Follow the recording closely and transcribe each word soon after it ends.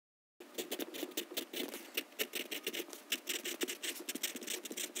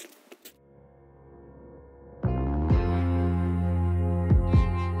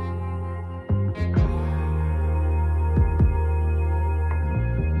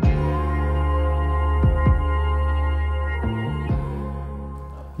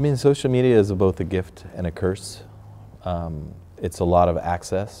I mean, social media is both a gift and a curse. It's a lot of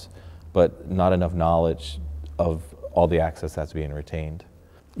access, but not enough knowledge of all the access that's being retained.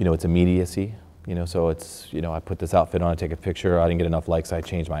 You know, it's immediacy. You know, so it's, you know, I put this outfit on, I take a picture, I didn't get enough likes, I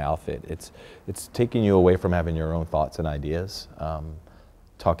changed my outfit. It's taking you away from having your own thoughts and ideas,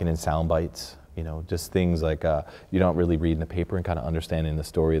 talking in sound bites, you know, just things like you don't really read in the paper and kind of understanding the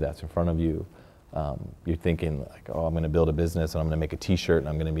story that's in front of you. You're thinking like, oh, I'm going to build a business and I'm going to make a t-shirt and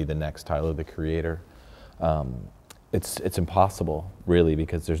I'm going to be the next Tyler, the Creator. It's impossible, really,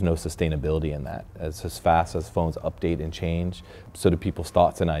 because there's no sustainability in that. As fast as phones update and change, so do people's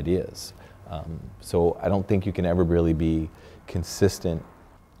thoughts and ideas. So I don't think you can ever really be consistent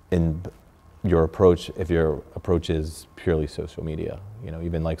in your approach if your approach is purely social media. You know,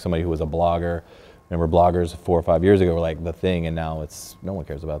 even like somebody who was a blogger, remember bloggers 4 or 5 years ago were like the thing, and now it's, no one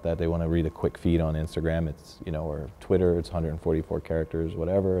cares about that. They want to read a quick feed on Instagram, it's, you know, or Twitter, it's 144 characters,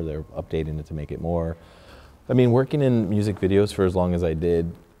 whatever, they're updating it to make it more. I mean, working in music videos for as long as I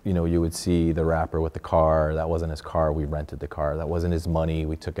did, you know, you would see the rapper with the car. That wasn't his car, we rented the car. That wasn't his money,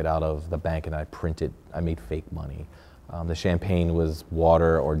 we took it out of the bank and I made fake money. The champagne was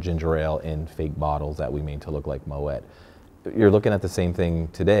water or ginger ale in fake bottles that we made to look like Moet. You're looking at the same thing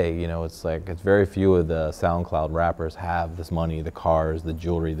today, you know, it's like, it's very few of the SoundCloud rappers have this money, the cars, the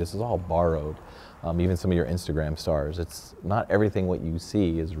jewelry, this is all borrowed. Even some of your Instagram stars, it's not everything what you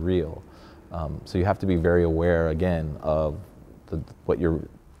see is real. So you have to be very aware, again, of what you're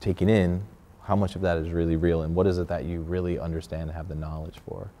taking in, how much of that is really real, and what is it that you really understand and have the knowledge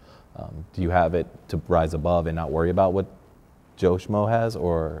for. Do you have it to rise above and not worry about what Joe Schmo has,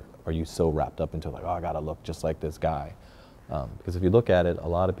 or are you so wrapped up into like, oh, I gotta look just like this guy? Because if you look at it, a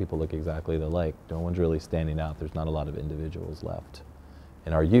lot of people look exactly alike. No one's really standing out. There's not a lot of individuals left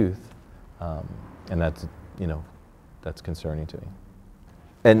in our youth, and that's, you know, that's concerning to me.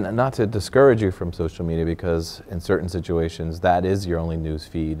 And not to discourage you from social media, because in certain situations that is your only news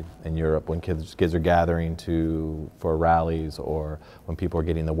feed in Europe when kids are gathering for rallies, or when people are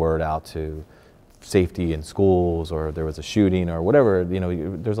getting the word out to safety in schools, or there was a shooting or whatever. You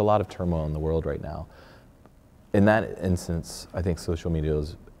know, there's a lot of turmoil in the world right now. In that instance, I think social media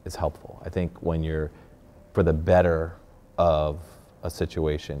is helpful. I think when you're for the better of a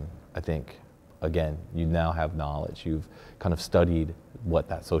situation, I think, again, you now have knowledge. You've kind of studied what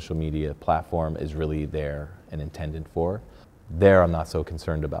that social media platform is really there and intended for. There, I'm not so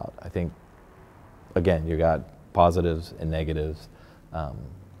concerned about. I think, again, you got positives and negatives.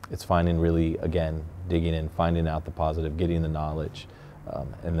 It's finding really, again, digging in, finding out the positive, getting the knowledge,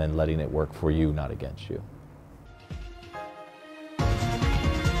 and then letting it work for you, not against you.